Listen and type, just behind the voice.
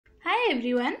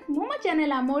Everyone मो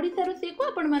channel आम ओडिशा रोषे को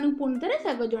आपण मानक पुणी थे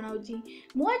स्वागत जनाऊँगी।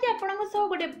 मुझे आपण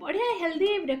गोटे बढ़िया हेल्दी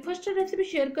ब्रेकफास्ट रेसिपी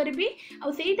शेयर करी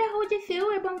आईटा हूँ सेव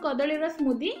और कदलीर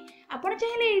स्मूदी। आपड़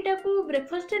चाहिए यहाँ को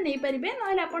ब्रेकफास्ट नहीं पारे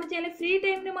ना आप चाहिए फ्री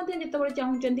टाइम जो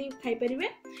चाहते खाईपारे।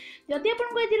 जदि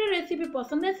आपको आज रेसिपी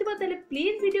पसंद आसो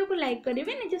प्लीज वीडियो को लाइक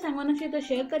करेंगे, निज सांग सहित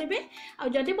शेयर करेंगे।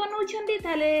 आदि बनाऊँगी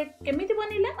केमी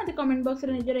बनला मत कमेंट बॉक्स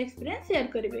में निजर एक्सपीरियंस शेयर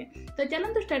करेंगे। तो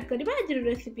चलते स्टार्ट करवा आज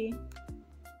रेसिपी।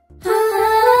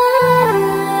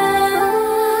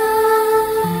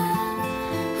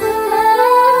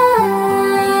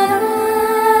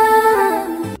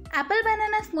 एप्पल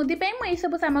बनाना स्मूदी पे मुझे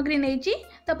सब सामग्री नहीं।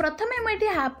 तो प्रथम मुझे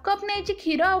हाफ कप नहीं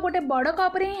क्षीर और गोटे बड़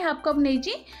कप रे हाफ कप नहीं।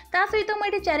 सहित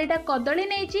मुझे 4टा कदली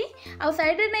नहीं आ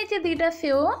साइड नहीं 2टा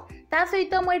सेव ता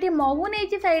सहित मुझे महू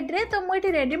नहीं साइड रे। तो मुझे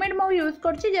रेडीमेड महू यूज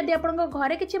करी आप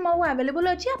घरे किसी महू अवेलेबल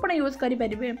अच्छी आप यूज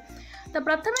करेंगे। तो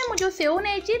प्रथम मुझे सेव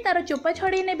नहीं तार चोपा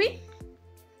छड़े नेबी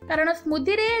कारण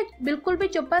स्मूदी रे बिल्कुल भी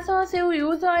चोपा सह सेव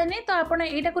यूज होनी। तो आपड़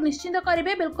यहाँ को निश्चिंत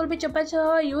करेंगे बिल्कुल भी चोपा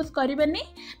सह यूज करेंगे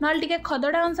ना टे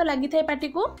खदड़ा अंश लगी था पाटी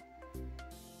को।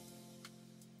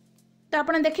 तो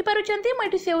आप देखिपुं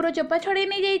मुझे सेवर चोपा छड़े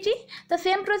नहीं जाइए। तो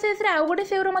सेम प्रोसेस रे आउ गोटे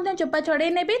सेवर चोपा छड़े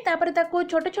नेबी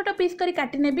छोट छोट पीस कर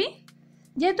काटी नेबी।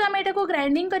 जेहेतु आम यहाँ को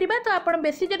ग्राइंडिंग करवा तो आप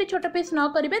बेसी जब छोट पीस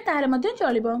न करेंगे ताहले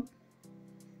चलिबो।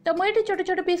 तो मुझे छोट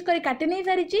छोट पीस कर काटी नहीं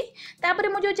सारी।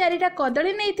 मुझे 4टा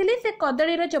कदली नहीं से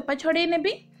कदलीर चोपा छड़े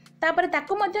नेबी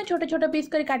छोट छोट पीस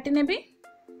कर काटी नेबी।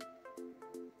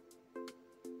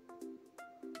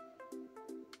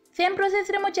 सेम प्रोसेस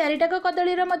रे मो 4टा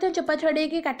कदलीर चोपा छड़े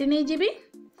काटी नहीं जीवी।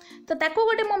 तो ताकू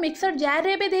गोटे मो मिक्सर जार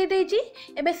रे दे देइची।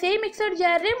 एबे से मिक्सर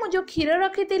जार रे मो जो क्षीर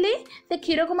रखी से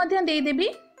क्षीर को दे देबी।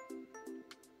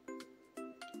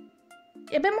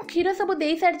 एबे मो क्षीर सब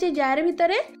दे सारी जार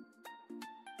भितर।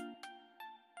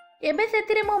 एबे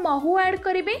से मो महू ऐड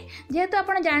करी जेहेतु आप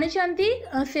जानते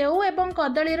सेव एवं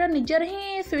कदलीर निजर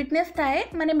ही स्वीटनेस थाए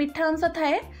माने मीठा अंश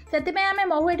थाए से आम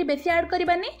महू ये बेसी ऐड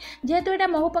करवानी। जेहेतु यहाँ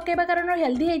महू पकेबा कारण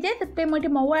हेल्दी हो जाए से मुझे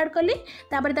महू ऐड कली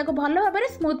भल भाव में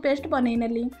स्मूथ पेस्ट बनई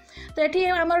नेली। तो ये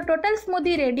आम टोटाल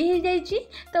स्मूदी रेडी हो जाइए।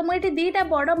 तो मुझे 2टा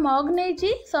बड़ मग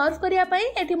नहीं सर्व करने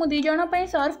ये मुझे 2 जन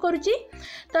सर्व करुच्ची।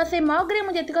 तो से मग रे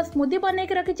मुझे जी स्मूदी बनई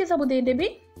रखी सब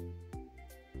देदेवी।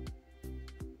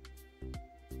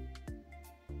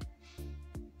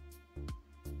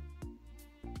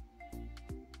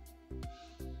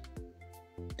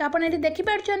 तो आप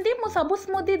देखिपुं मु सब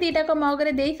स्मूदी 2टा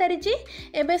मगरे दे सारी।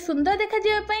 एबे सुंदर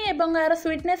देखापी एवं यार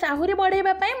स्वीटनेस आहरी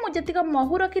बढ़ाई मुझे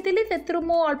महू रखी से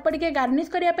अल्प टे गार्निश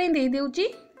करने दे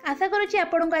दूची। आशा करुँची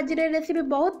आपको आज रेसिपी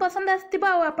बहुत पसंद आसो।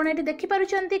 आप देखिपुं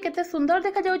केते सुंदर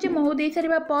देखा जाउची महू दे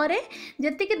सारिबा परे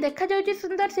जेतिकी देखा जाउची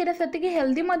सुंदर सेरा सेतिकी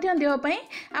हेल्दी देहपाई।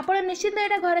 आप निश्चित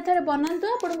यहाँ घरे थे बनातु।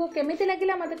 आपको केमिति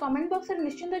लागिला मते कमेंट बॉक्स में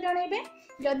निश्चिंत जनइबे।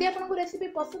 जदि आपको रेसिपी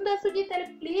पसंद आसुची ताले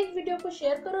प्लीज वीडियो को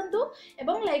शेयर करंतु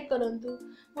एवं लाइक करंतु।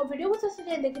 मो वीडियो को शेष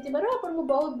जाए देखिथिबारु आपको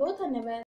बहुत बहुत धन्यवाद।